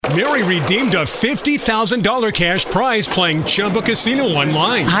Mary redeemed a $50,000 cash prize playing Chumba Casino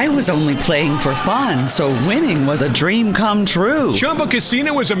online. I was only playing for fun, so winning was a dream come true. Chumba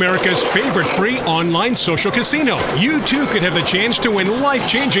Casino is America's favorite free online social casino. You too could have the chance to win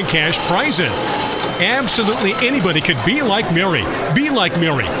life-changing cash prizes. Absolutely anybody could be like Mary. Be like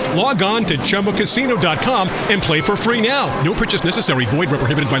Mary. Log on to ChumbaCasino.com and play for free now. No purchase necessary. Void where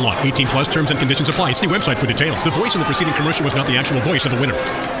prohibited by law. 18 plus terms and conditions apply. See website for details. The voice in the preceding commercial was not the actual voice of the winner.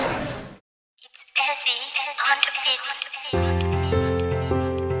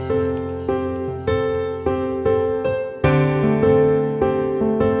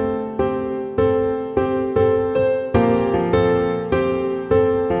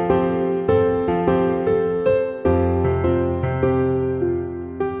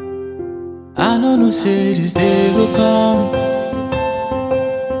 I know no say this day will come.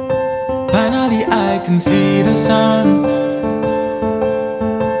 Finally I can see the sun.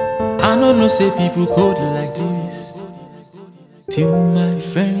 I know no say people code like this till my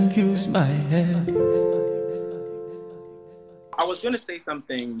friend views my head. I was going to say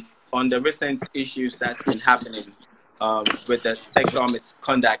something on the recent issues that's been happening with the sexual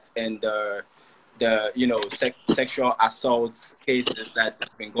misconduct and the sexual assault cases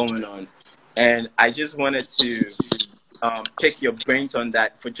that's been going on. And I just wanted to pick your brains on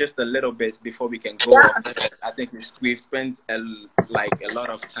that for just a little bit before we can go on. I think we've spent a lot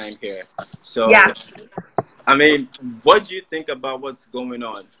of time here. So, I mean, what do you think about what's going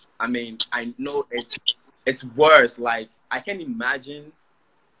on? I mean, I know it's worse. Like, I can't imagine.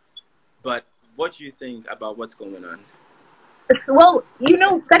 But what do you think about what's going on? Well,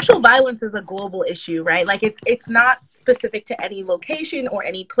 sexual violence is a global issue, right? Like, it's not specific to any location or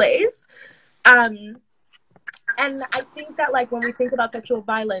any place. And I think that, like, when we think about sexual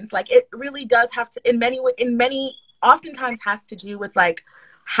violence, like, it really does have to, oftentimes has to do with, like,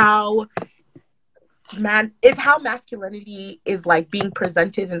 how masculinity is, like, being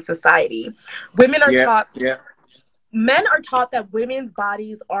presented in society. Women are taught, men are taught that women's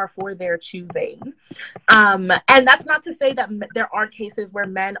bodies are for their choosing. And that's not to say that there are cases where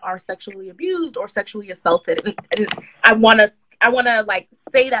men are sexually abused or sexually assaulted. And I want to like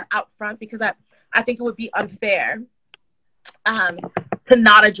say that out front because I think it would be unfair to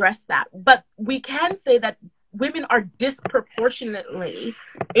not address that. But we can say that women are disproportionately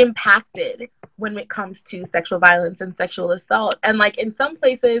impacted when it comes to sexual violence and sexual assault. And, like, in some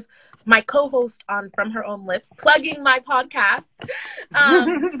places, my co-host on From Her Own Lips, plugging my podcast,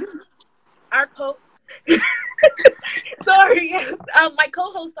 my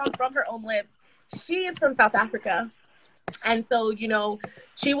co-host on From Her Own Lips, she is from South Africa. And so,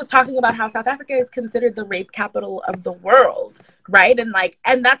 she was talking about how South Africa is considered the rape capital of the world, right?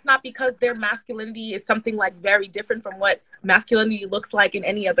 And that's not because their masculinity is something, like, very different from what masculinity looks like in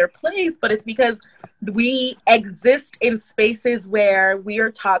any other place, but it's because we exist in spaces where we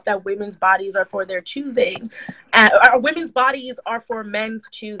are taught that women's bodies are for their choosing, or women's bodies are for men's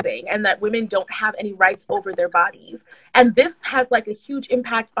choosing, and that women don't have any rights over their bodies. And this has, like, a huge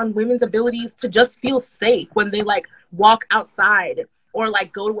impact on women's abilities to just feel safe when they, like, walk outside or,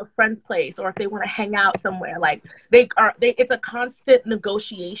 like, go to a friend's place, or if they want to hang out somewhere. Like, it's a constant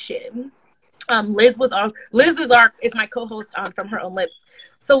negotiation. Liz is my co-host on From Her Own Lips.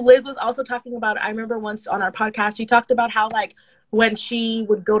 So Liz was also talking about, I remember once on our podcast, she talked about how, like, when she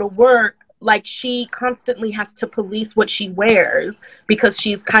would go to work, like, she constantly has to police what she wears because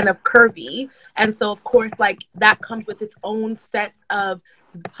she's kind of curvy. And so, of course, like, that comes with its own sets of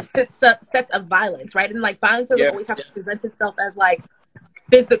violence, right? And, like, violence doesn't always have to present itself as, like,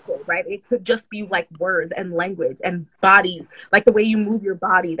 physical, right? It could just be, like, words and language and body, like the way you move your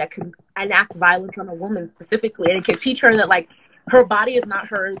body that can enact violence on a woman specifically. And it can teach her that, like, her body is not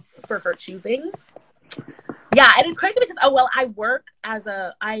hers for her choosing. Yeah, and it's crazy because,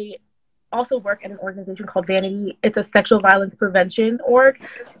 I also work at an organization called Vanity. It's a sexual violence prevention org.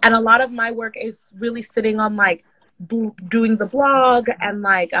 And a lot of my work is really sitting on, like, doing the blog and,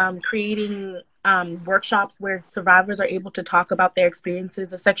 like, creating workshops where survivors are able to talk about their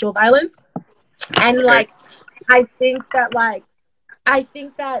experiences of sexual violence. And, like, I think that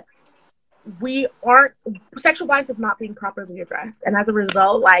sexual violence is not being properly addressed. And as a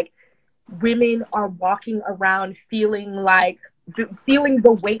result, like, women are walking around feeling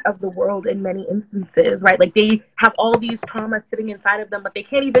the weight of the world in many instances, right? Like, they have all these traumas sitting inside of them, but they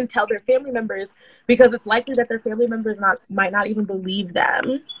can't even tell their family members because it's likely that their family members might not even believe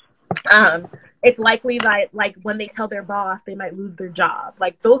them. It's likely that, like, when they tell their boss, they might lose their job.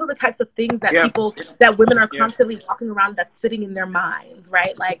 Like, those are the types of things that that women are constantly walking around that's sitting in their minds,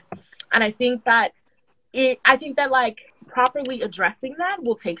 right? Like, and I think that like, properly addressing that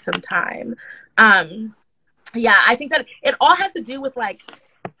will take some time. Yeah, I think that it all has to do with, like,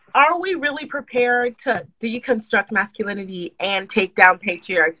 are we really prepared to deconstruct masculinity and take down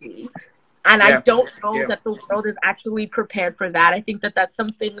patriarchy? And I don't know that the world is actually prepared for that. I think that that's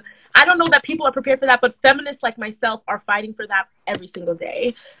something, I don't know that people are prepared for that, but feminists like myself are fighting for that every single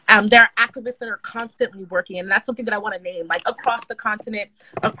day. There are activists that are constantly working, and that's something that I want to name, like across the continent,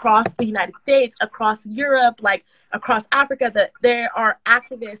 across the United States, across Europe, like across Africa, that there are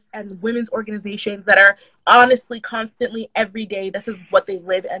activists and women's organizations that are honestly constantly every day, this is what they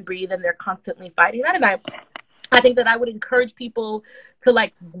live and breathe, and they're constantly fighting that. And I think that I would encourage people to,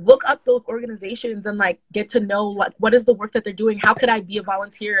 like, look up those organizations and, like, get to know, like, what is the work that they're doing? How could I be a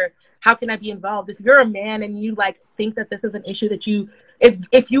volunteer? How can I be involved? If you're a man and you, like, think that this is an issue that you,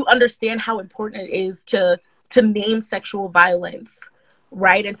 if you understand how important it is to name sexual violence,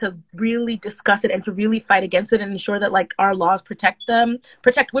 right, and to really discuss it and to really fight against it and ensure that, like, our laws protect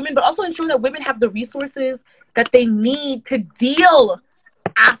women, but also ensure that women have the resources that they need to deal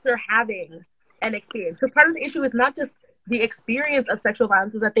after having an experience. Because part of the issue is not just the experience of sexual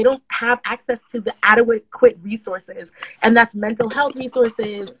violence, is that they don't have access to the adequate resources, and that's mental health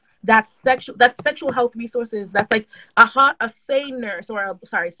resources, that's sexual health resources, that's like a SANE nurse,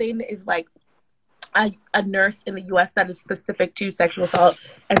 SANE is like a nurse in the US that is specific to sexual assault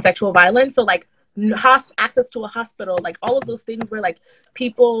and sexual violence. So, like, access to a hospital, like all of those things where, like,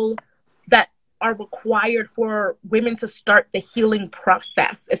 people that are required for women to start the healing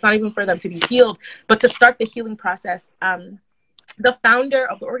process. It's not even for them to be healed, but to start the healing process. The founder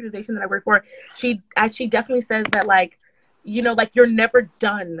of the organization that I work for, she definitely says that, like, you know, like, you're never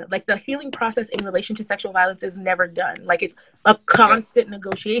done. Like, the healing process in relation to sexual violence is never done. Like, it's a constant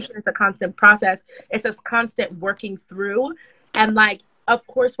negotiation. It's a constant process. It's a constant working through. And, like, of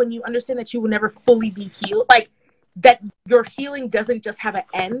course, when you understand that you will never fully be healed, like, that your healing doesn't just have an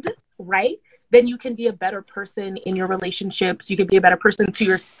end, right? Then you can be a better person in your relationships. You can be a better person to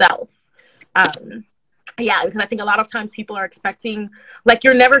yourself. Yeah, because I think a lot of times people are expecting, like,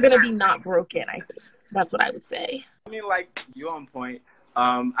 you're never going to be not broken. I think that's what I would say. I mean, like, you're on point.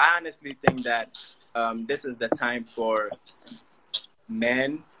 I honestly think that this is the time for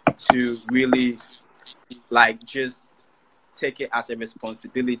men to really, like, just take it as a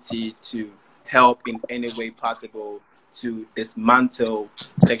responsibility to help in any way possible to dismantle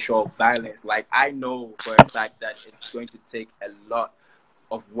sexual violence. Like, I know for a fact that it's going to take a lot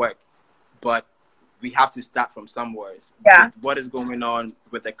of work, but we have to start from somewhere. Yeah. With what is going on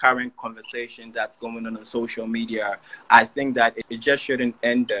with the current conversation that's going on social media, I think that it just shouldn't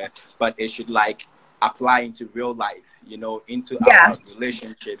end there, but it should, like, apply into real life, you know, into our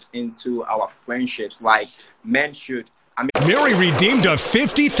relationships, into our friendships. Like, men should, Mary redeemed a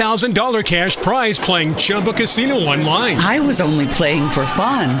 $50,000 cash prize playing Chumba Casino online. I was only playing for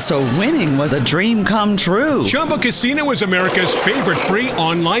fun, so winning was a dream come true. Chumba Casino is America's favorite free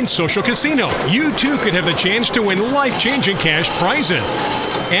online social casino. You too could have the chance to win life-changing cash prizes.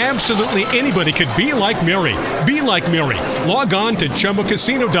 Absolutely anybody could be like Mary. Be like Mary. Log on to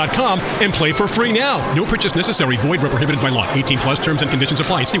ChumbaCasino.com and play for free now. No purchase necessary. Void where prohibited by law. 18 plus terms and conditions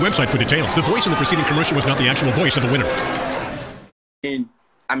apply. See website for details. The voice in the preceding commercial was not the actual voice of the winner.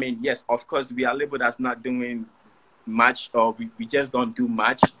 I mean, yes, of course, we are labeled as not doing much, or we just don't do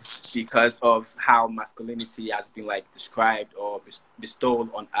much because of how masculinity has been, like, described or bestowed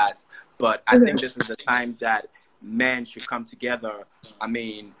on us. But I think this is the time that men should come together,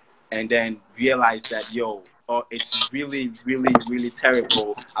 and then realize that, it's really, really, really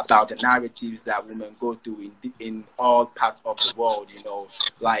terrible about the narratives that women go through in all parts of the world, you know,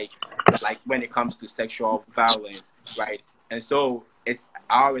 like when it comes to sexual violence, right? And so it's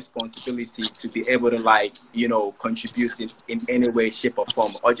our responsibility to be able to, like, you know, contribute in any way, shape, or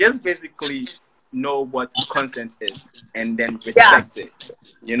form, or just basically know what consent is and then respect it.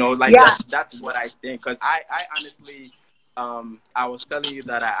 You know, like, that's what I think. Because I honestly, I was telling you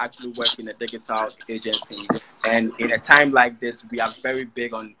that I actually work in a digital agency, and in a time like this, we are very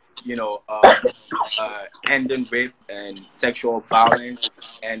big on, you know, ending rape and sexual violence,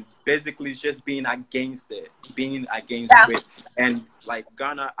 and basically just being against rape. And, like,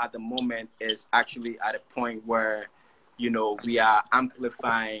 Ghana at the moment is actually at a point where, you know, we are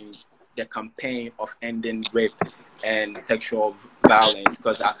amplifying the campaign of ending rape and sexual violence,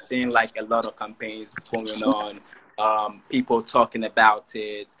 because I've seen, like, a lot of campaigns going on, people talking about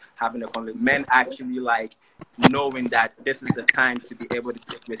it, having a conversation, men actually, like, knowing that this is the time to be able to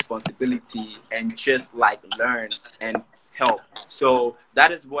take responsibility and just, like, learn and help. So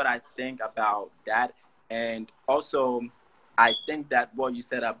that is what I think about that. And also, I think that what you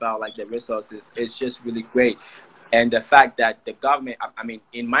said about, like, the resources is just really great. And the fact that the government, I mean,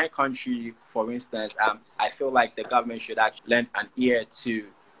 in my country, for instance, I feel like the government should actually lend an ear to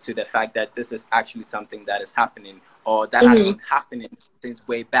the fact that this is actually something that is happening, or that has been happening since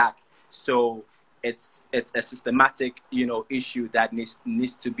way back. So it's a systematic, issue that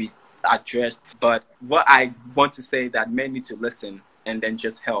needs to be addressed. But what I want to say that men need to listen and then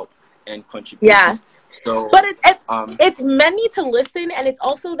just help and contribute. Yeah. So, but it's men need to listen, and it's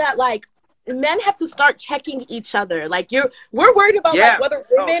also that like men have to start checking each other. Like we're worried about like whether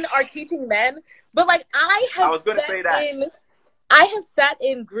women are teaching men, but like I have sat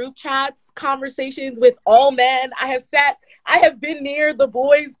in group chats, conversations with all men. I have been near the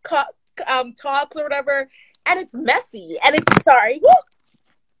boys' talks or whatever, and it's messy, and it's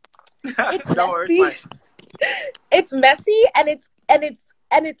it's messy. It's messy, and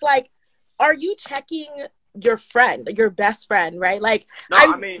it's like, are you checking your friend, your best friend, right? Like,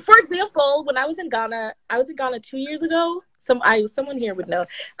 for example, when I was in Ghana 2 years ago. Someone here would know.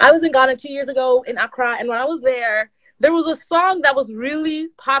 I was in Ghana 2 years ago in Accra, and when I was there was a song that was really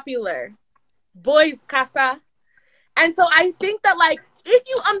popular, Boys Casa. And so I think that, like, if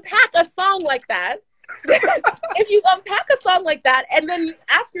you unpack a song like that, and then you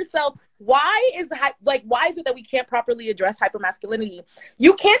ask yourself, why is it that we can't properly address hypermasculinity?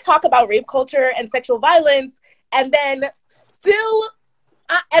 You can't talk about rape culture and sexual violence and then still.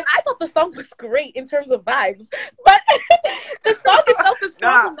 And I thought the song was great in terms of vibes, but the song itself is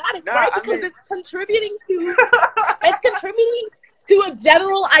problematic, right? Because it's contributing to a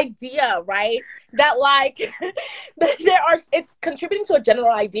general idea, right? That like it's contributing to a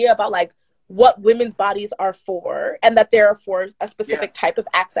general idea about like what women's bodies are for, and that they're for a specific type of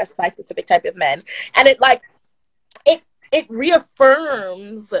access by a specific type of men, and it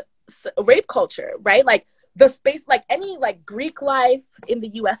reaffirms rape culture, right? Like the space, like any like Greek life in the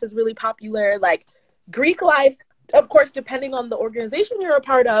US is really popular. Like Greek life, of course, depending on the organization you're a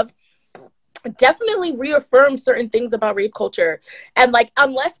part of, definitely reaffirms certain things about rape culture. And like,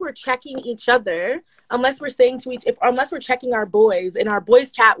 unless we're checking each other, unless we're saying unless we're checking our boys in our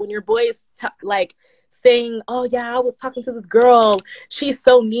boys chat, when your boys like saying, oh yeah, I was talking to this girl, she's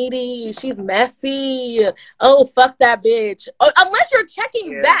so needy, she's messy, oh fuck that bitch. Unless you're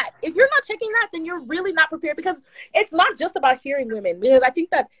checking that. If you're not checking that, then you're really not prepared, because it's not just about hearing women. Because I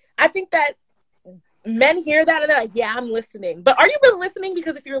think that men hear that and they're like, yeah, I'm listening. But are you really listening?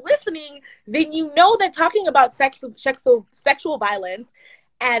 Because if you're listening, then you know that talking about sexual violence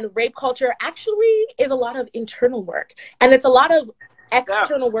and rape culture actually is a lot of internal work, and it's a lot of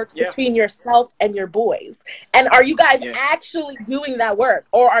external work between yourself and your boys. And are you guys actually doing that work?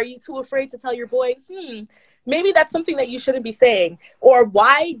 Or are you too afraid to tell your boy, maybe that's something that you shouldn't be saying? Or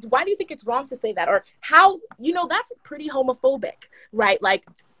why do you think it's wrong to say that? Or how, that's pretty homophobic, right? Like,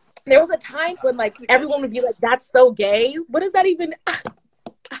 there was a time when like everyone would be like, that's so gay. What is that even?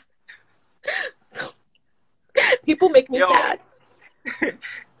 People make me sad.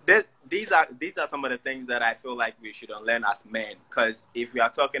 These are some of the things that I feel like we should unlearn as men. Because if we are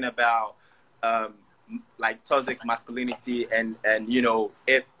talking about like toxic masculinity and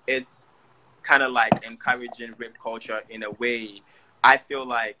if it's kind of like encouraging rape culture in a way, I feel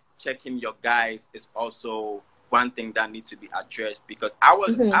like checking your guys is also one thing that needs to be addressed. Because I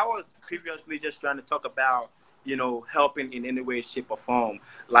was previously just trying to talk about helping in any way, shape, or form,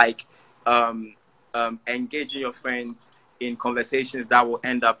 like engaging your friends in conversations that will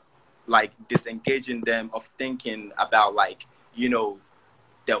end up like disengaging them of thinking about like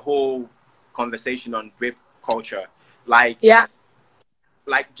the whole conversation on rape culture. Like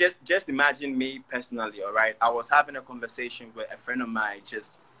just imagine me personally. All right, I was having a conversation with a friend of mine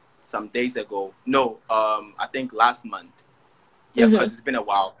just some days ago. No, I think last month. Yeah, because it's been a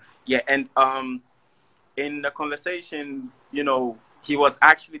while. Yeah, and in the conversation, he was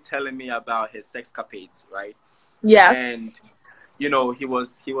actually telling me about his sexcapades, right? Yeah. And he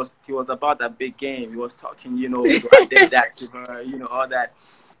was about that big game. He was talking, so I did that to her, all that.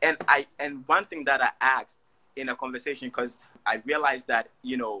 And one thing that I asked in a conversation, because I realized that,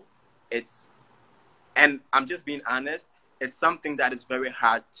 it's, and I'm just being honest, it's something that is very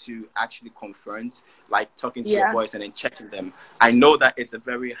hard to actually confront, like talking to your boys and then checking them. I know that it's a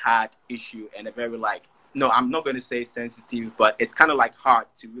very hard issue and a very I'm not going to say sensitive, but it's kind of like hard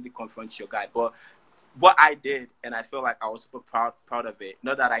to really confront your guy. But what I did, and I feel like I was super proud of it,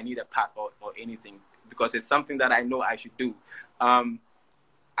 not that I need a pat or anything, because it's something that I know I should do.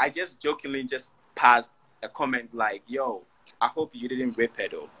 I just jokingly just passed a comment like, yo, I hope you didn't rape her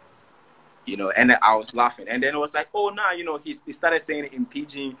though. And then I was laughing. And then it was like, oh, nah, he started saying it in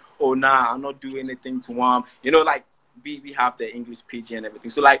pidgin. Oh, nah, I'm not doing anything to him. Like, we have the English pidgin and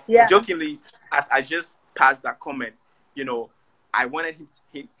everything. So, like, jokingly, as I just past that comment, I wanted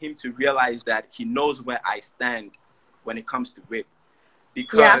him to realize that he knows where I stand when it comes to rape.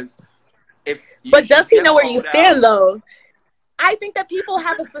 Because but does he know where you stand, though? I think that people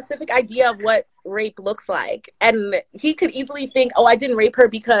have a specific idea of what rape looks like. And he could easily think, oh, I didn't rape her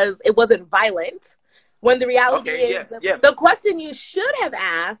because it wasn't violent. When the reality is, the question you should have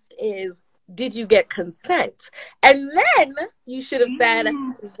asked is, did you get consent? And then you should have said,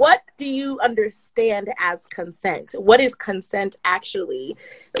 what do you understand as consent? What is consent actually?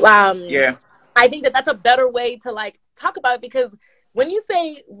 I think that that's a better way to like talk about it, because when you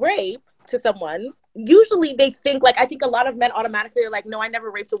say rape to someone, usually they think like, I think a lot of men automatically are like, no, I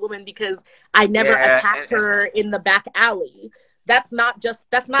never raped a woman because I never attacked her in the back alley. That's not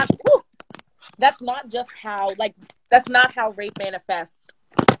how rape manifests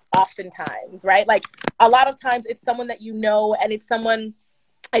oftentimes, right? Like a lot of times it's someone that you know, and it's someone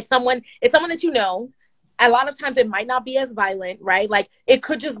that you know. A lot of times it might not be as violent, right? Like it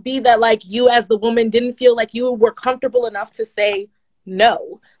could just be that like you as the woman didn't feel like you were comfortable enough to say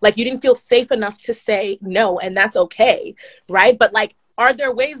no. Like you didn't feel safe enough to say no, and that's okay, right? But like, are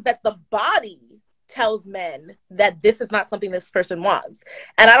there ways that the body tells men that this is not something this person wants?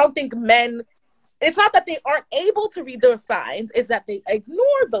 And I don't think men, it's not that they aren't able to read those signs, it's that they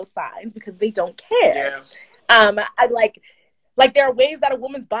ignore those signs because they don't care. I like there are ways that a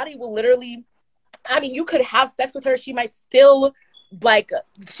woman's body will literally, I mean, you could have sex with her, she might still I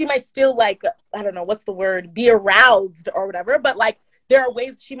don't know what's the word, be aroused or whatever, but like there are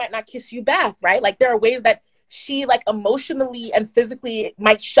ways she might not kiss you back, right? Like there are ways that she like emotionally and physically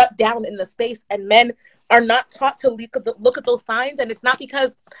might shut down in the space, and men are not taught to look at those signs. And it's not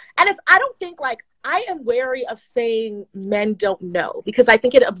because, and it's, I don't think like, I am wary of saying men don't know, because I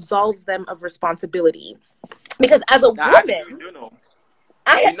think it absolves them of responsibility. Because as a woman,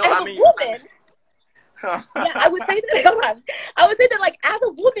 I would say that, I would say that like, as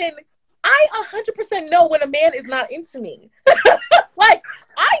a woman, I 100% know when a man is not into me. Like,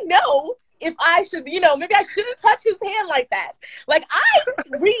 I know if I should, maybe I shouldn't touch his hand like that. Like, I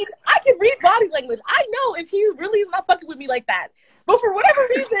can read body language. I know if he really is not fucking with me like that. But for whatever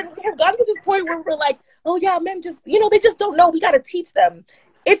reason, we have gotten to this point where we're like, oh yeah, men just, they just don't know. We got to teach them.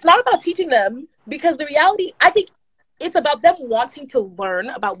 It's not about teaching them, because the reality, I think it's about them wanting to learn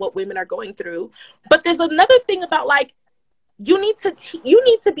about what women are going through. But there's another thing about like, you need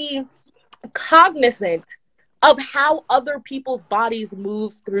to be cognizant of how other people's bodies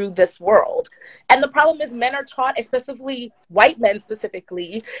moves through this world. And the problem is men are taught, especially white men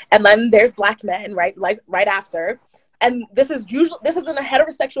specifically, and then there's black men, right? Like right after. And this is in a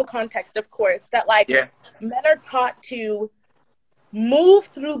heterosexual context, of course, that like men are taught to move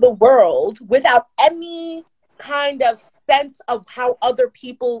through the world without any kind of sense of how other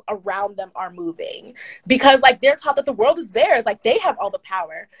people around them are moving, because like they're taught that the world is theirs, like they have all the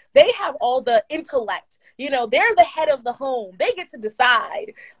power, they have all the intellect, they're the head of the home, they get to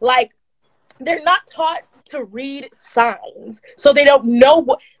decide. Like they're not taught to read signs, so they don't know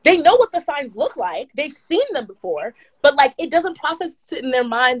what the signs look like, they've seen them before, but like it doesn't process in their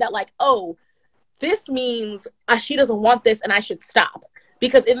mind that like, oh, this means she doesn't want this and I should stop.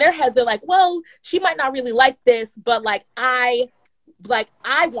 Because in their heads, they're like, well, she might not really like this, but I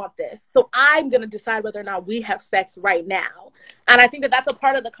want this. So I'm going to decide whether or not we have sex right now. And I think that that's a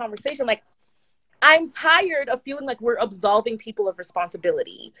part of the conversation. Like, I'm tired of feeling like we're absolving people of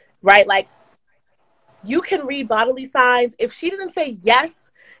responsibility, right? Like, you can read bodily signs. If she didn't say yes,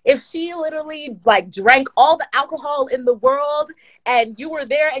 if she literally like drank all the alcohol in the world and you were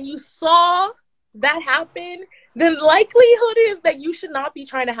there and you saw that happen, then likelihood is that you should not be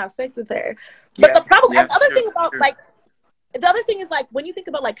trying to have sex with her. But the problem, the other thing is like, when you think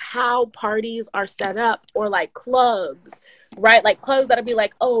about like how parties are set up, or like clubs, right? Like clubs that'll be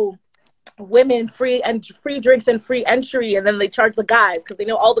like, oh, women free drinks and free entry, and then they charge the guys because they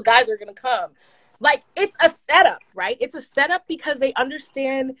know all the guys are gonna come. Like, it's a setup, right? It's a setup because they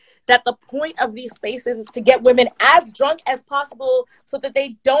understand that the point of these spaces is to get women as drunk as possible so that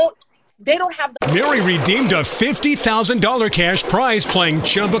they don't have the... Mary redeemed a $50,000 cash prize playing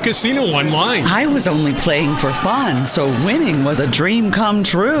Chumba Casino online. I was only playing for fun, so winning was a dream come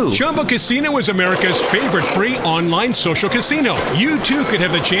true. Chumba Casino is America's favorite free online social casino. You too could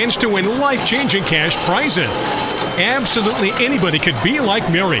have the chance to win life-changing cash prizes. Absolutely anybody could be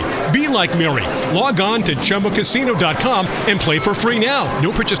like Mary. Be like Mary. Log on to ChumbaCasino.com and play for free now.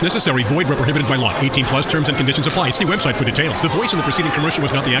 No purchase necessary. Void where prohibited by law. 18 plus terms and conditions apply. See website for details. The voice in the preceding commercial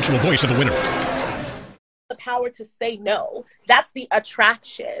was not the actual voice of the winner. The power to say no. That's the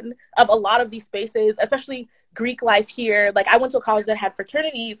attraction of a lot of these spaces, especially Greek life here. Like, I went to a college that had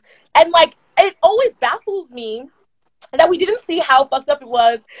fraternities, and like, it always baffles me that we didn't see how fucked up it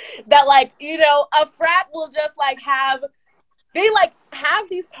was that, like, you know, a frat will just like have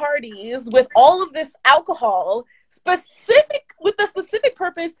these parties with all of this alcohol with the specific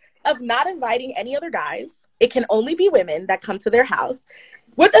purpose of not inviting any other guys. It can only be women that come to their house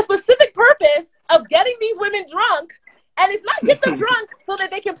with the specific purpose of getting these women drunk. And it's not get them drunk so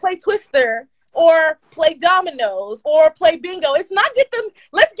that they can play Twister or play dominoes or play bingo. It's not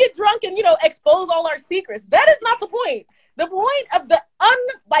let's get drunk and, you know, expose all our secrets. That is not the point. The point of the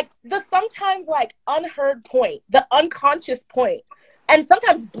sometimes like unheard point, the unconscious point, and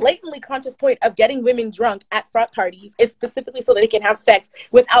sometimes blatantly conscious point of getting women drunk at frat parties is specifically so that they can have sex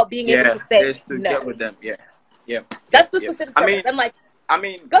without being able to say to no. get with them. That's the specific purpose. I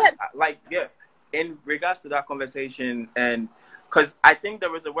mean, go ahead. Like, in regards to that conversation, and because I think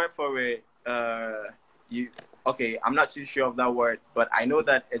there was a word for it. I'm not too sure of that word, but I know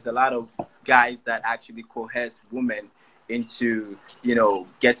that it's a lot of guys that actually coerce women into, you know,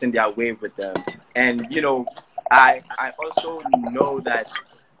 getting their way with them. And, you know, I also know that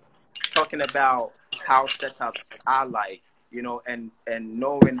talking about how setups are like, you know, and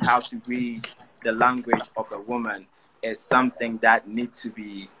knowing how to read the language of a woman is something that needs to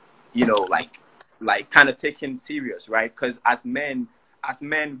be, you know, like kind of taken serious, right? Because as men,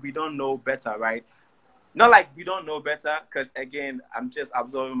 we don't know better, right? Not like we don't know better, because again, I'm just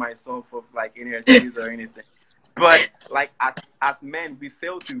absolving myself of like any excuse or anything. But like as men, we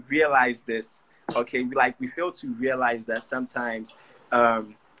fail to realize this. Okay, we fail to realize that sometimes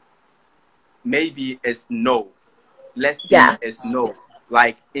maybe it's no. Let's see, it's no.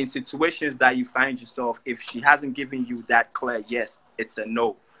 Like in situations that you find yourself, if she hasn't given you that clear yes, it's a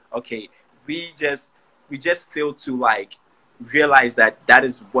no. Okay, we just fail to like realize that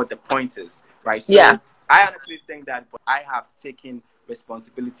is what the point is, right? So I honestly think that I have taken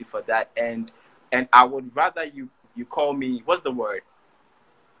responsibility for that, and I would rather you call me, what's the word?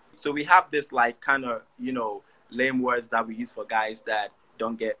 So we have this like kind of, you know, lame words that we use for guys that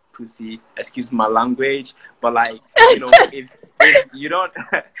don't get pussy, excuse my language, but like, you know, if you don't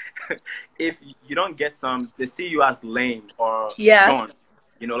if you don't get some, they see you as lame or John,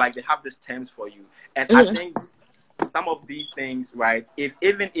 you know, like they have these terms for you. And I think some of these things, right,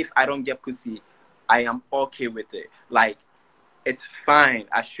 even if I don't get pussy, I am okay with it. Like, it's fine.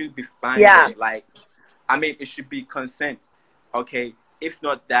 I should be fine with it. Like, I mean, it should be consent. Okay. If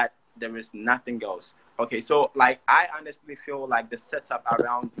not that, there is nothing else. Okay. So, like, I honestly feel like the setup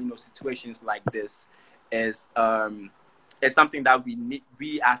around, you know, situations like this is something that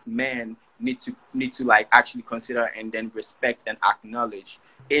we as men need to like actually consider and then respect and acknowledge.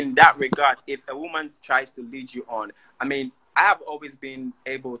 In that regard, if a woman tries to lead you on, I mean, I have always been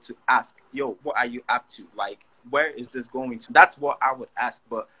able to ask, yo, what are you up to? Like, where is this going to? That's what I would ask.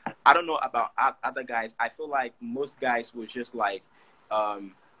 But I don't know about other guys. I feel like most guys would just like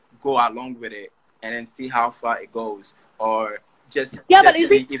go along with it and then see how far it goes, or just but is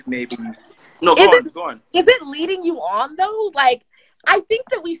see if maybe. No, go on. Is it leading you on though? Like, I think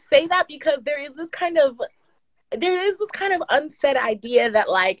that we say that because there is this kind of unsaid idea that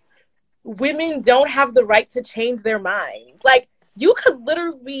like women don't have the right to change their minds. Like, we could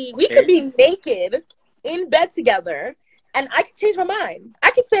be naked in bed together and I could change my mind.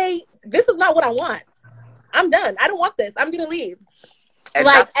 I could say, this is not what I want. I'm done. I don't want this. I'm going to leave. And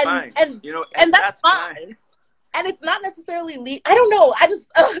like, that's fine. And, you know, and that's fine. And it's not necessarily I don't know. I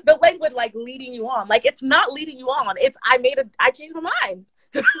just, the language like leading you on, like it's not leading you on. It's, I changed my mind.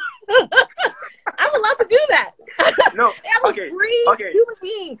 I'm allowed to do that. No, I'm a free human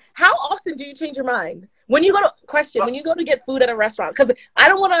being. How often do you change your mind? When you go to get food at a restaurant, because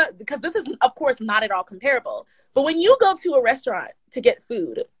this is of course not at all comparable, but when you go to a restaurant to get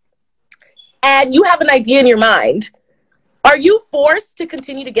food and you have an idea in your mind, are you forced to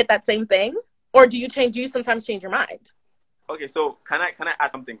continue to get that same thing? Or do you sometimes change your mind? Okay, so can I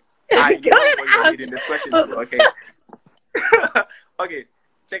ask something? Go ahead, ask. This question too, okay. Okay,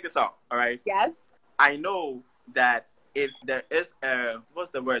 check this out, all right? Yes. I know that if there is there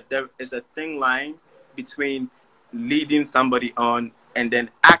is a thin line between leading somebody on and then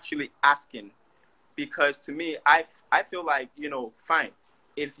actually asking. Because to me, I feel like, you know, fine,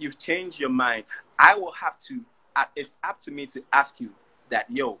 if you've changed your mind, I will have to, it's up to me to ask you that,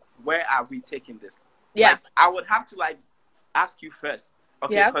 yo, where are we taking this? Yeah. Like, I would have to like ask you first,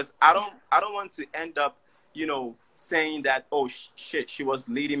 okay? Because I don't want to end up, you know, saying that, oh shit, she was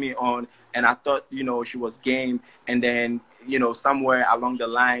leading me on and I thought, you know, she was game, and then, you know, somewhere along the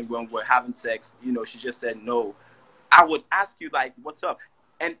line when we're having sex, you know, she just said no. I would ask you like, what's up?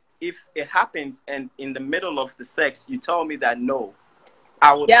 And if it happens and in the middle of the sex you tell me that no,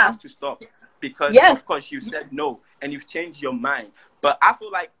 I would Yeah. have to stop because Yes. of course you said no and you've changed your mind. But I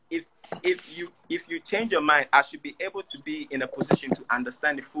feel like if you change your mind, I should be able to be in a position to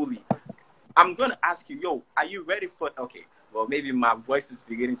understand it fully. I'm gonna ask you, yo, are you ready for? Okay, well maybe my voice is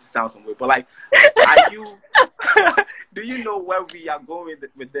beginning to sound some way, but like, are you? Do you know where we are going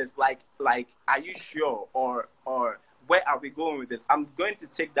with this? Like, are you sure, or where are we going with this? I'm going to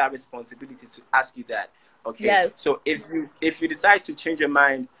take that responsibility to ask you that. Okay. Yes. So if you decide to change your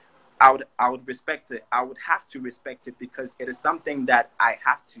mind, I would respect it. I would have to respect it because it is something that I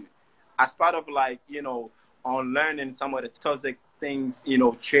have to, as part of like, you know, unlearning some of the toxic things, you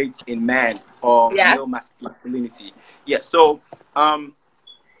know, traits in man or Yeah. male masculinity. Yeah. So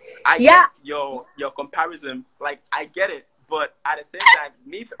I Yeah. get your comparison. Like I get it, but at the same time,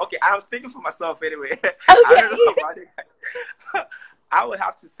 I'm speaking for myself anyway. I don't know about it. I would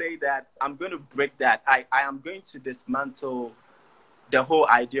have to say that I'm going to break that. I am going to dismantle the whole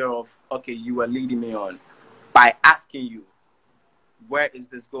idea of, okay, you were leading me on by asking you, where is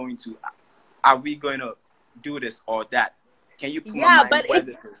this going to? Are we going to do this or that? Can you put my mind where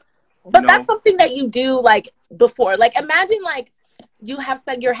this is? But that's something that you do like before. Like imagine like you're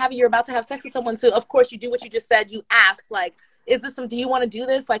about to have sex with someone. So of course you do what you just said. You ask like, do you want to do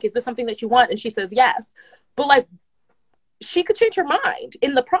this? Like, is this something that you want? And she says yes. But like, she could change her mind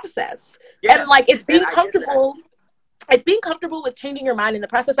in the process. Yeah. And like, it's being comfortable. It's being comfortable with changing your mind in the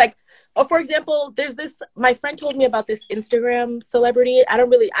process. Like, for example, my friend told me about this Instagram celebrity. I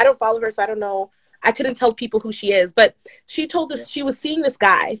don't follow her, so I don't know. I couldn't tell people who she is, but she told us she was seeing this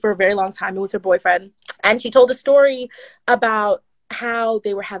guy for a very long time. It was her boyfriend. And she told a story about how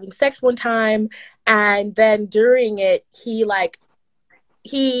they were having sex one time. And then during it, he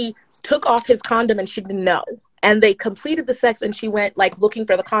took off his condom and she didn't know. And they completed the sex and she went like looking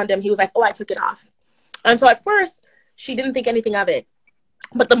for the condom. He was like, oh, I took it off. And so at first she didn't think anything of it.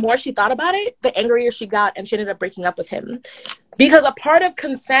 But the more she thought about it, the angrier she got, and she ended up breaking up with him. Because a part of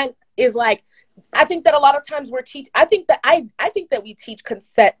consent is like, I think that a lot of times I think that we teach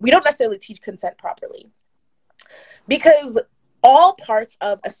consent. We don't necessarily teach consent properly. Because all parts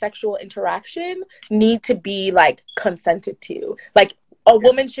of a sexual interaction need to be like consented to. Like a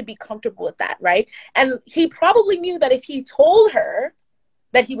woman should be comfortable with that, right? And he probably knew that if he told her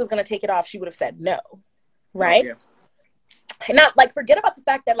that he was going to take it off, she would have said no, right? Yeah. Not like, forget about the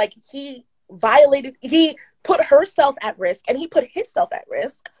fact that like he put herself at risk and he put himself at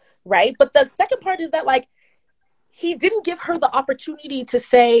risk, right? But the second part is that like he didn't give her the opportunity to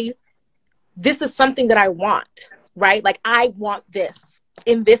say, this is something that I want, right? Like I want this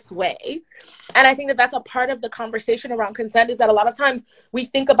in this way. And I think that that's a part of the conversation around consent, is that a lot of times we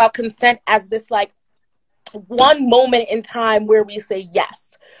think about consent as this like one moment in time where we say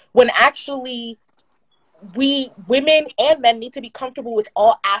yes, when actually women and men need to be comfortable with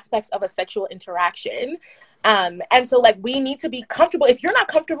all aspects of a sexual interaction. And so like we need to be comfortable. If you're not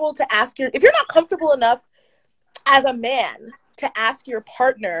comfortable enough as a man to ask your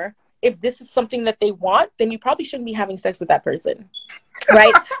partner if this is something that they want, then you probably shouldn't be having sex with that person.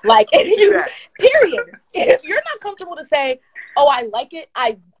 Right? Like period. If you're not comfortable to say, oh, I like it,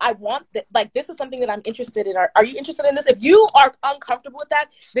 I want that, like this is something that I'm interested in. Are you interested in this? If you are uncomfortable with that,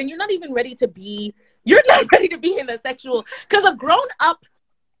 then you're not ready to be in the sexual, because a grown up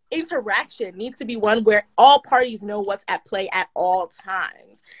interaction needs to be one where all parties know what's at play at all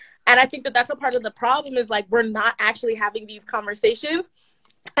times. And I think that that's a part of the problem, is like we're not actually having these conversations,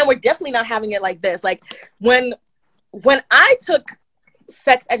 and we're definitely not having it like this. Like when I took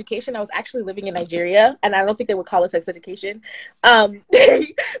sex education, I was actually living in Nigeria, and I don't think they would call it sex education.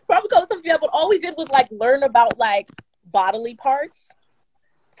 They probably call it something else, but all we did was like learn about like bodily parts.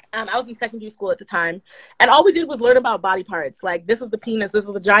 I was in secondary school at the time, and all we did was learn about body parts. Like, this is the penis, this is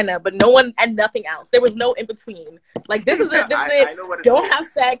the vagina, but nothing else. There was no in between. Like, this is it, this is it. Don't have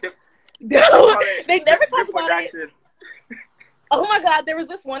sex. They never talked about it. Oh my God, there was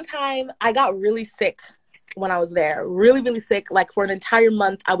this one time I got really sick when I was there. Really, really sick. Like, for an entire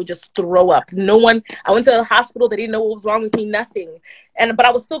month, I would just throw up. I went to the hospital. They didn't know what was wrong with me, nothing. But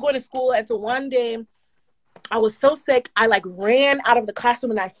I was still going to school, and so one day, I was so sick, I like ran out of the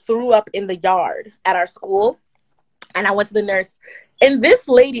classroom and I threw up in the yard at our school. And I went to the nurse. And this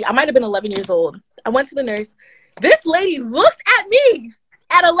lady, I might have been 11 years old. I went to the nurse. This lady looked at me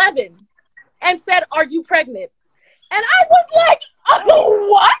at 11 and said, "Are you pregnant?" And I was like, "Oh,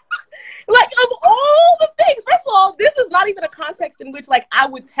 what?" Like, of all the things, first of all, this is not even a context in which, like, I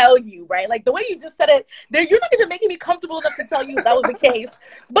would tell you, right? Like, the way you just said it, there, you're not even making me comfortable enough to tell you that was the case.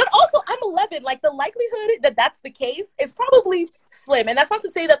 But also, I'm 11. Like, the likelihood that that's the case is probably slim. And that's not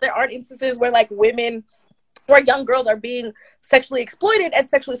to say that there aren't instances where, like, women or young girls are being sexually exploited and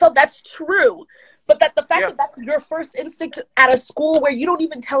sexually assaulted. That's true. But that the fact that that's your first instinct at a school where you don't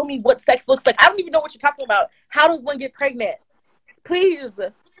even tell me what sex looks like. I don't even know what you're talking about. How does one get pregnant? Please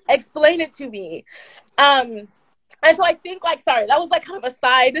explain it to me. And so I think, like, sorry, that was like kind of a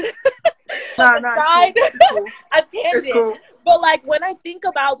side, It's cool. a tangent. It's cool. But like when I think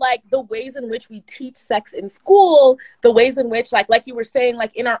about like the ways in which we teach sex in school, the ways in which like you were saying,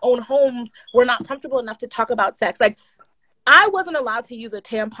 like in our own homes, we're not comfortable enough to talk about sex. Like I wasn't allowed to use a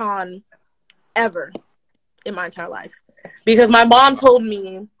tampon ever in my entire life because my mom told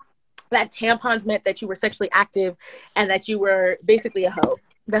me that tampons meant that you were sexually active and that you were basically a hoe.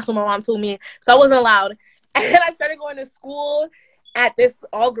 That's what my mom told me. So I wasn't allowed. And I started going to school at this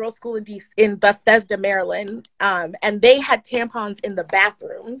all-girls school in Bethesda, Maryland. And they had tampons in the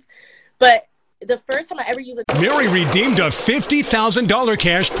bathrooms. But the first time I ever used a Mary redeemed a $50,000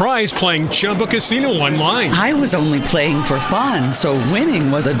 cash prize playing Chumba Casino online. I was only playing for fun, so winning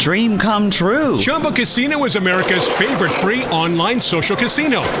was a dream come true. Chumba Casino is America's favorite free online social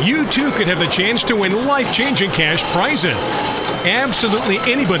casino. You too could have the chance to win life-changing cash prizes. Absolutely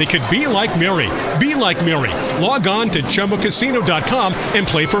anybody could be like Mary. Be like Mary. Log on to ChumbaCasino.com and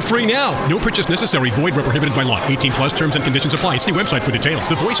play for free now. No purchase necessary. Void where prohibited by law. 18 plus terms and conditions apply. See website for details.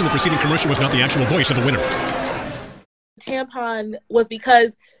 The voice in the preceding commercial was not the actual voice of the winner. Tampon was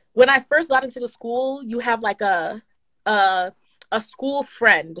because when I first got into the school, you have like a school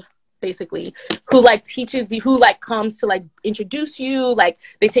friend basically who like teaches you, who like comes to like introduce you, like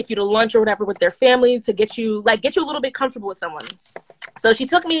they take you to lunch or whatever with their family to get you a little bit comfortable with someone. So she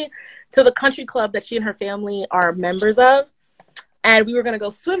took me to the country club that she and her family are members of, and we were going to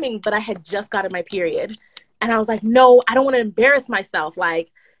go swimming, but I had just gotten my period. And I was like, no, I don't want to embarrass myself.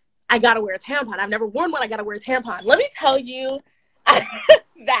 Like, I got to wear a tampon. I've never worn one. I got to wear a tampon. Let me tell you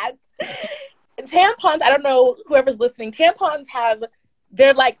that tampons, I don't know whoever's listening, tampons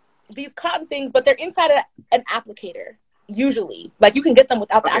they're like these cotton things, but they're inside an applicator, usually. Like, you can get them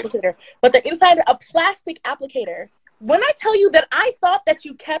without the applicator, but they're inside a plastic applicator. When I tell you that I thought that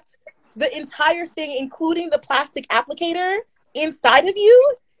you kept the entire thing, including the plastic applicator, inside of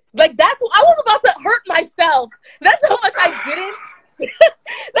you, like, I was about to hurt myself. That's how much I didn't.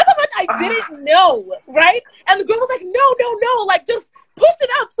 That's how much I didn't know, right? And the girl was like, no, like, just push it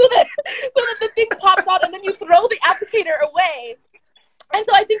out so that the thing pops out, and then you throw the applicator away. And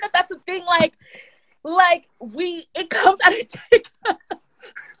so I think that that's a thing, like it comes out of TikTok.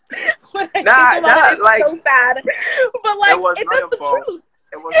 When I think about it, it's so sad. But like, it's the truth.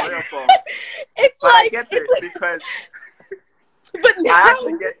 It was real fault. It's but like, I get it because but now, I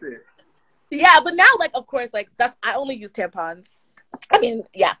actually get it. Yeah, but now, like, of course, like, I only use tampons. I mean,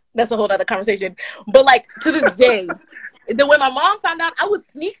 yeah, that's a whole other conversation. But like, to this day, when my mom found out, I would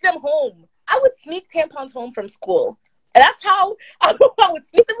sneak them home. I would sneak tampons home from school. And that's how I would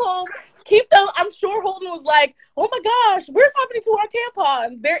sneak them home, keep them. I'm sure Holden was like, oh my gosh, where's happening to our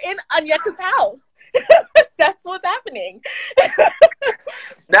tampons? They're in Anyeka's house. That's what's happening.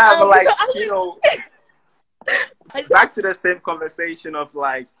 But like, so back to the same conversation of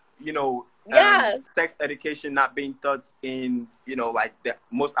like, sex education not being taught in, like the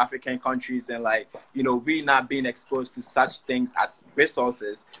most African countries, and like, we not being exposed to such things as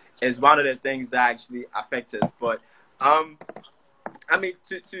resources is one of the things that actually affect us. But I mean,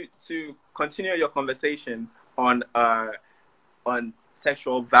 to continue your conversation on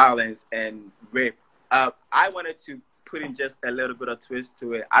sexual violence and rape, I wanted to put in just a little bit of twist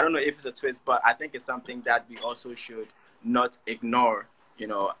to it. I don't know if it's a twist, but I think it's something that we also should not ignore,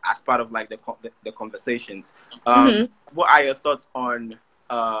 as part of like the conversations. What are your thoughts on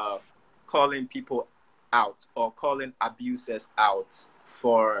calling people out or calling abusers out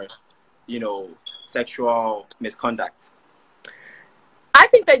for, sexual misconduct? I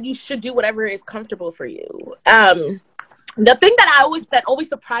think that you should do whatever is comfortable for you. The thing that always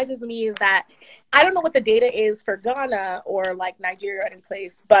surprises me is that I don't know what the data is for Ghana or like Nigeria or any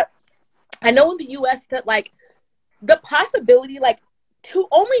place, but I know in the US that like the possibility, like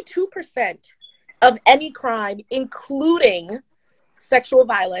only 2% of any crime, including sexual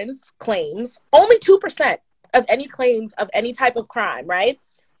violence claims, only 2% of any claims of any type of crime, right,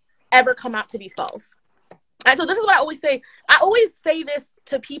 ever come out to be false. And so this is what I always say. I always say this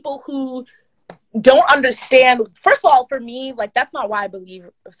to people who don't understand. First of all, for me, like, that's not why I believe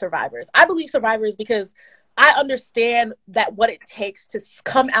survivors. I believe survivors because I understand that what it takes to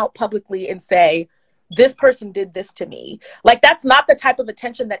come out publicly and say, this person did this to me. Like, that's not the type of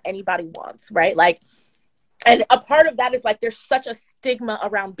attention that anybody wants, right? Like, and a part of that is like there's such a stigma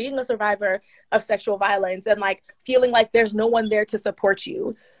around being a survivor of sexual violence and like feeling like there's no one there to support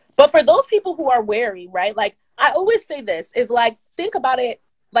you. But for those people who are wary, right? Like, I always say this is like, think about it.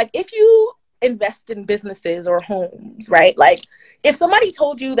 Like, if you invest in businesses or homes, right? Like, if somebody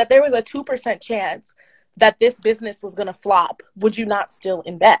told you that there was a 2% chance that this business was going to flop, would you not still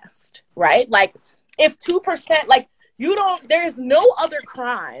invest, right? Like, if 2%, like, there's no other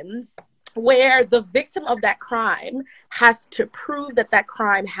crime where the victim of that crime has to prove that that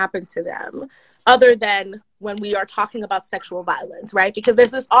crime happened to them, other than when we are talking about sexual violence, right? Because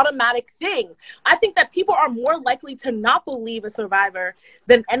there's this automatic thing. I think that people are more likely to not believe a survivor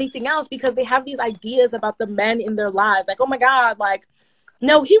than anything else because they have these ideas about the men in their lives. Like, oh my God, like,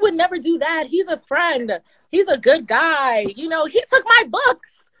 no, he would never do that. He's a friend. He's a good guy. You know, he took my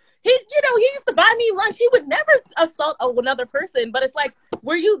books. He used to buy me lunch. He would never assault another person. But it's like,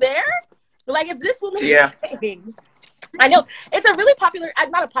 were you there? Like, if this woman is saying, I know it's a really popular,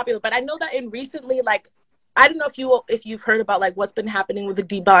 not a popular, but I know that in recently, like, I don't know if you've heard about like what's been happening with the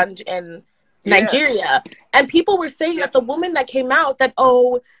D'banj in Nigeria, and people were saying that the woman that came out that,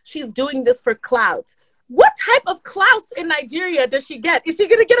 oh, she's doing this for clout. What type of clout in Nigeria does she get? Is she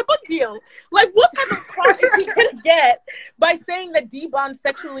gonna get a book deal? Like, what type of clout is she gonna get by saying that D'banj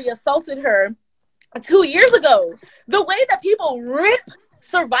sexually assaulted her 2 years ago? The way that people rip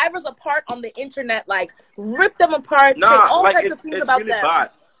survivors apart on the internet, like rip them apart, say all types of things about them.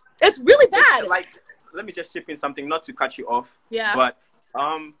 Bad. It's really bad. It's like, let me just chip in something, not to cut you off. Yeah. But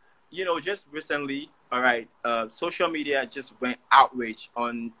just recently, all right, social media just went outrage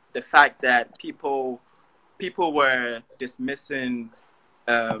on the fact that people were dismissing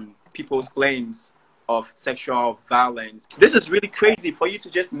people's claims of sexual violence. This is really crazy for you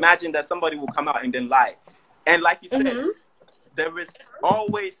to just imagine that somebody will come out and then lie. And like you said, there is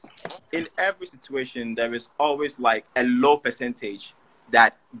always, in every situation, there is always like a low percentage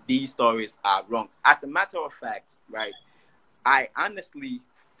that these stories are wrong. As a matter of fact, right, I honestly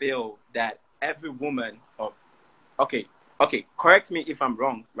feel that every woman, okay, correct me if I'm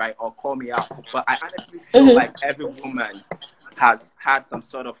wrong, right, or call me out, but I honestly feel like every woman has had some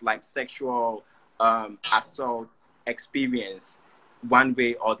sort of like sexual assault experience one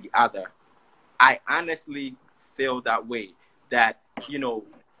way or the other. I honestly feel that way, that, you know,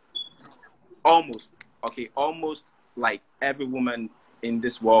 almost like every woman in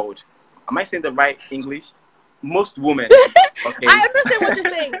this world. Am I saying the right English? Most women. Okay. I understand what you're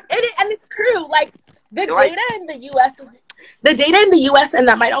saying. And it's true. Like, the data in the US, and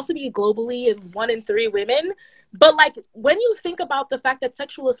that might also be globally, is 1 in 3 women. But like, when you think about the fact that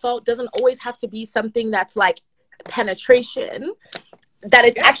sexual assault doesn't always have to be something that's like penetration, that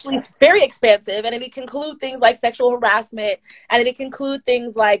it's actually very expansive, and it can include things like sexual harassment, and it can include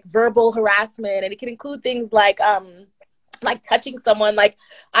things like verbal harassment, and it can include things like touching someone. Like,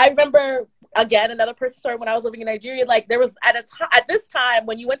 I remember, again, another person's story, when I was living in Nigeria, like, there was at this time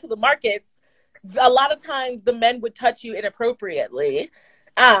when you went to the markets, a lot of times the men would touch you inappropriately.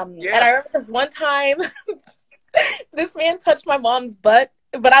 And I remember this one time, this man touched my mom's butt,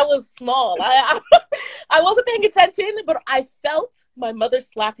 but I was small. I wasn't paying attention, but I felt my mother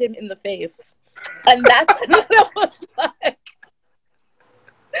slap him in the face. And that's what it was like.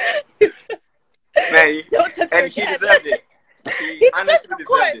 Man, don't touch her and again. he deserved it. He deserved, of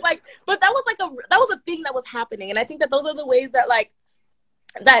course. Like, but that was a thing that was happening. And I think that those are the ways that, like,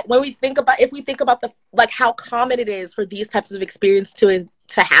 that when we think about, if we think about the, like, how common it is for these types of experience to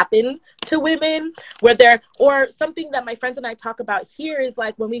happen to women, where or something that my friends and I talk about here is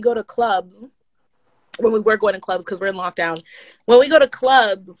like, when we go to clubs, when we were going to clubs because we're in lockdown, when we go to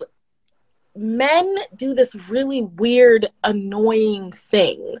clubs, men do this really weird, annoying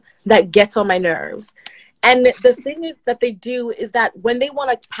thing that gets on my nerves. And the thing is that they do is that when they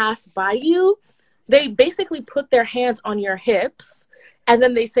want to pass by you, they basically put their hands on your hips, and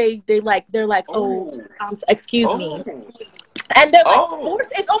then they say, they're like, excuse me. And they're like,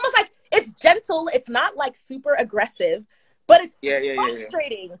 forced. It's almost like, it's gentle. It's not like super aggressive, but it's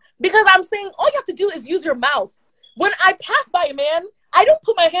frustrating because I'm saying all you have to do is use your mouth. When I pass by a man, I don't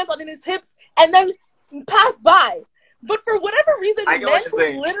put my hands on his hips and then pass by. But for whatever reason, men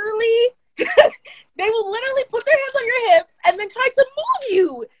will literally, they will literally put their hands on your hips and then try to move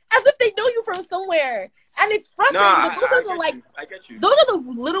you as if they know you from somewhere. And it's frustrating. Those are the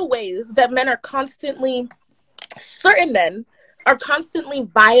little ways that men are constantly, certain men are constantly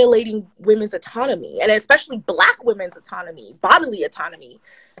violating women's autonomy, and especially Black women's autonomy, bodily autonomy.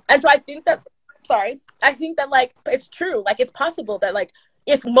 And so I think that sorry. I think that like it's true. Like it's possible that like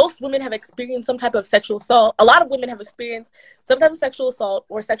if most women have experienced some type of sexual assault, a lot of women have experienced some type of sexual assault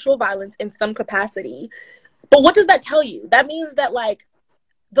or sexual violence in some capacity. But what does that tell you? That means that like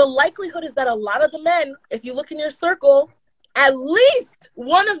the likelihood is that a lot of the men, if you look in your circle, at least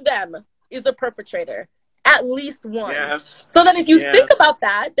one of them is a perpetrator. At least one. Yeah. So then if you think about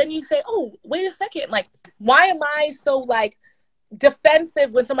that, then you say, oh, wait a second. Like, why am I so like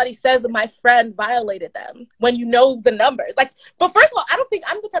defensive when somebody says my friend violated them when you know the numbers? Like, but first of all, I don't think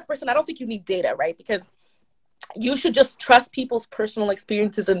I'm the type of person, I don't think you need data, right? Because you should just trust people's personal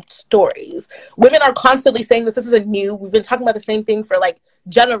experiences and stories. Women are constantly saying this isn't new. We've been talking about the same thing for like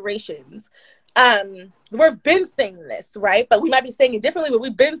generations. We've been saying this, right? But we might be saying it differently, but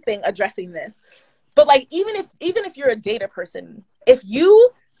we've been addressing this. But like, even if you're a data person, if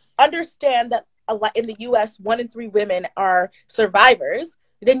you understand that a lot in the US, 1 in 3 women are survivors,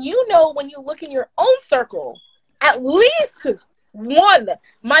 then you know when you look in your own circle, at least one,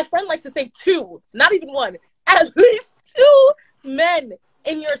 my friend likes to say 2, not even 1, at least 2 men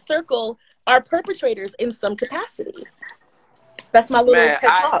in your circle are perpetrators in some capacity. That's my little TED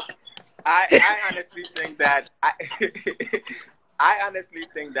Talk. I honestly think that I honestly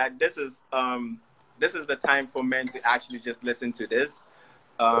think that this is the time for men to actually just listen to this,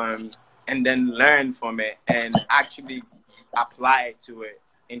 and then learn from it and actually apply to it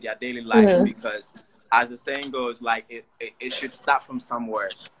in their daily life. Because as the saying goes, like it should start from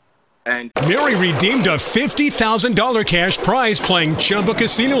somewhere. And Mary redeemed a $50,000 cash prize playing Chumba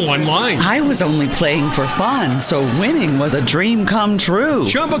Casino online. I was only playing for fun, so winning was a dream come true.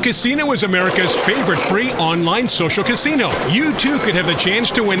 Chumba Casino is America's favorite free online social casino. You too could have the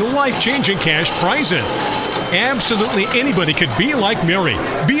chance to win life-changing cash prizes. Absolutely anybody could be like Mary.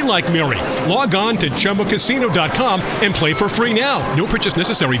 Be like Mary. Log on to ChumbaCasino.com and play for free now. No purchase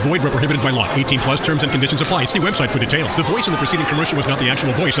necessary. Void where prohibited by law. 18 plus terms and conditions apply. See website for details. The voice in the preceding commercial was not the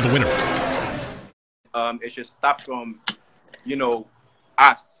actual voice of the winner. It should start from,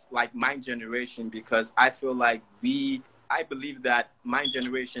 us, like my generation, because I feel like I believe that my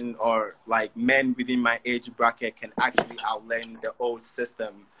generation or like men within my age bracket can actually outlearn the old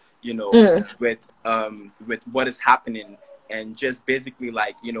system, with what is happening, and just basically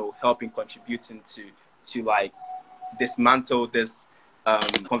like, helping contributing to like dismantle this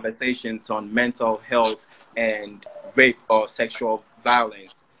conversations on mental health and rape or sexual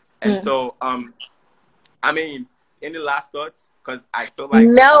violence. And so, I mean, any last thoughts? Because I feel like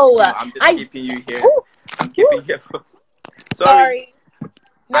I'm just keeping you here. I'm keeping you. Sorry.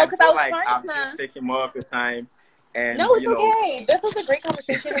 No, because I was like trying I'm to. just taking more of your time. And No, it's okay. This was a great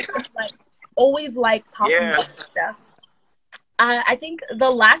conversation. It's like always like talking about stuff. I think the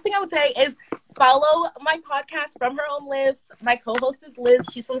last thing I would say is follow my podcast, From Her Own Lives. My co-host is Liz.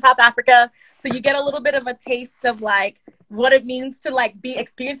 She's from South Africa. So you get a little bit of a taste of like what it means to like be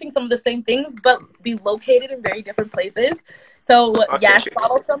experiencing some of the same things, but be located in very different places. So yes,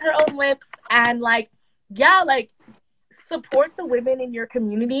 follow From Her Own Lips, and like support the women in your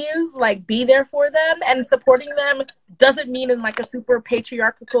communities, like be there for them, and supporting them doesn't mean in like a super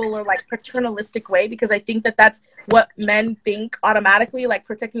patriarchal or like paternalistic way, because I think that that's what men think automatically, like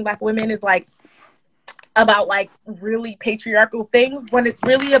protecting Black women is like about like really patriarchal things, when it's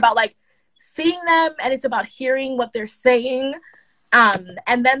really about like seeing them and it's about hearing what they're saying,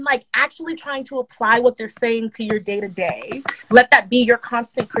 and then like actually trying to apply what they're saying to your day-to-day. Let that be your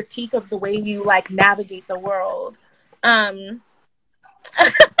constant critique of the way you like navigate the world. That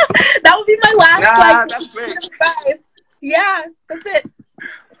would be my last that's great. advice. Yeah, that's it.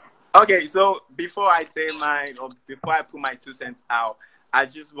 Okay, so before I say mine, or before I put my 2 cents out, I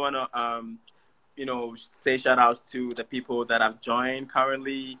just want to say shout outs to the people that have joined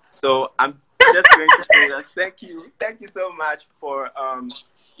currently. So I'm just going to say that thank you so much for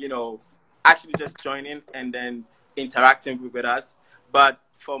actually just joining and then interacting with us. But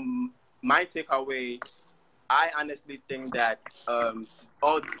from my takeaway, I honestly think that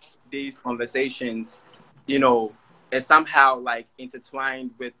all these conversations, is somehow like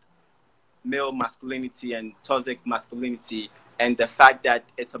intertwined with male masculinity and toxic masculinity, and the fact that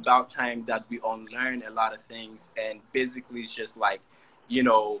it's about time that we unlearn a lot of things and basically just like,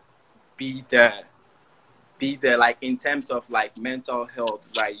 be there like in terms of like mental health,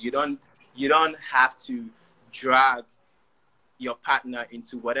 right? You don't have to drag your partner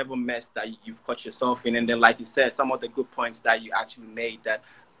into whatever mess that you've caught yourself in. And then, like you said, some of the good points that you actually made that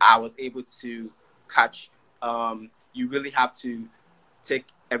I was able to catch, you really have to take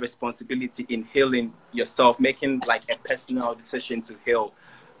a responsibility in healing yourself, making like a personal decision to heal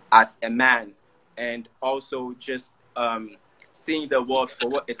as a man, and also just seeing the world for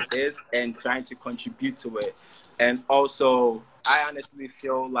what it is and trying to contribute to it. And also, I honestly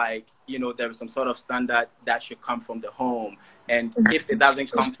feel like, there is some sort of standard that should come from the home. And if it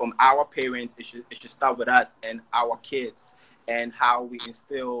doesn't come from our parents, it should start with us and our kids, and how we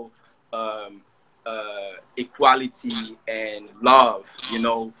instill equality and love,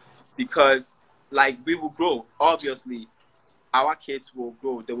 because like we will grow, obviously. Our kids will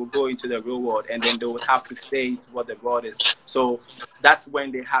grow. They will go into the real world, and then they will have to face what the world is. So that's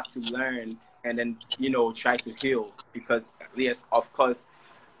when they have to learn, and then try to heal. Because yes, of course,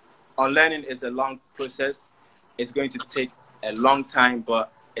 unlearning is a long process. It's going to take a long time,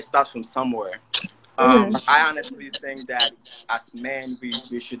 but it starts from somewhere. I honestly think that as men,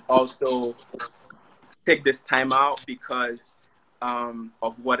 we should also take this time out because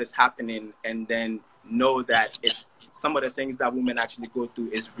of what is happening, and then know that some of the things that women actually go through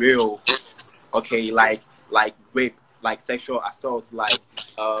is real. Okay, like rape, like sexual assault, like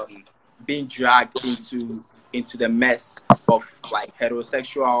being dragged into the mess of like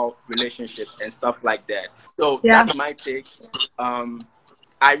heterosexual relationships and stuff like that. So that's my take.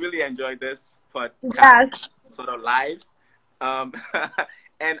 I really enjoyed this podcast, sort of live,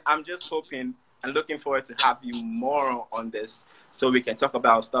 and I'm just hoping and looking forward to have you more on this, so we can talk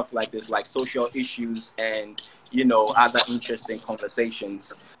about stuff like this, like social issues and other interesting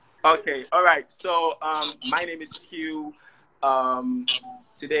conversations. Okay, all right. So my name is Q.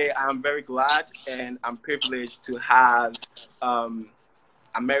 Today I'm very glad and I'm privileged to have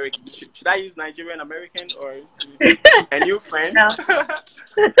American. Should I use Nigerian American or a new friend? No.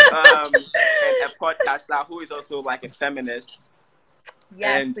 And a podcaster who is also like a feminist.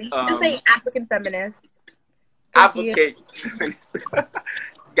 Yes, and, so you can say African feminist. Advocate.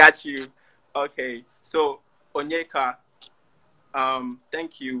 Got you. Okay, so Onyeka,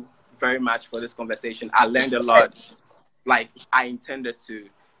 thank you very much for this conversation. I learned a lot, like I intended to,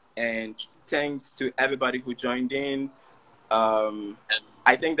 and thanks to everybody who joined in.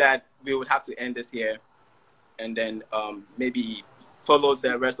 I think that we would have to end this here, and then maybe follow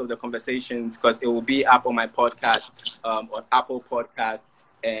the rest of the conversations, because it will be up on my podcast, on Apple Podcast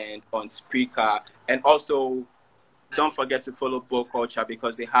and on Spreaker. And also, don't forget to follow Bo Culture,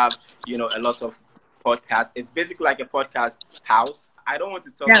 because they have, a lot of podcasts. It's basically like a podcast house. I don't want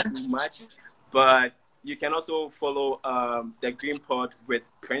to talk too much, but you can also follow the Green Pod with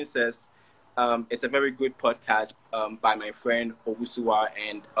Princess. It's a very good podcast by my friend Owusuwa,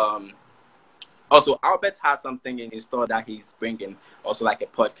 and also Albert has something in store that he's bringing, also like a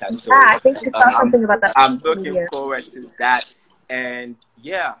podcast. So I think you saw something about that. I'm looking forward to that, and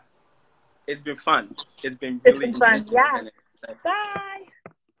it's been fun. It's been really fun. Yeah. Bye.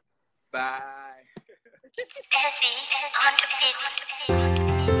 Bye.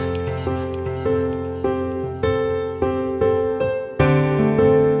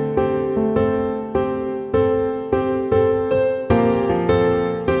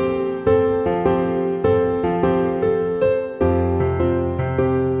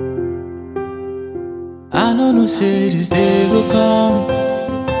 I know say this day will come.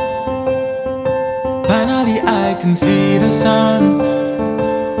 Finally I can see the sun.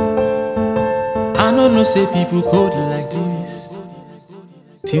 I know say people code like this,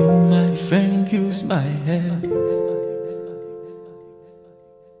 till my friend views my head.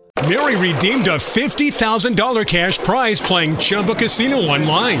 Mary redeemed a $50,000 cash prize playing Chumba Casino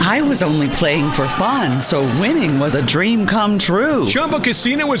online. I was only playing for fun, so winning was a dream come true. Chumba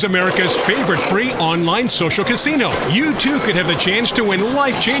Casino is America's favorite free online social casino. You too could have the chance to win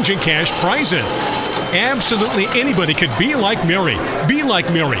life-changing cash prizes. Absolutely anybody could be like Mary. Be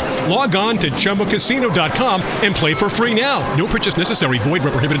like Mary. Log on to ChumbaCasino.com and play for free now. No purchase necessary. Void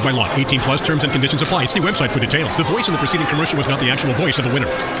where prohibited by law. 18+ terms and conditions apply. See website for details. The voice in the preceding commercial was not the actual voice of the winner.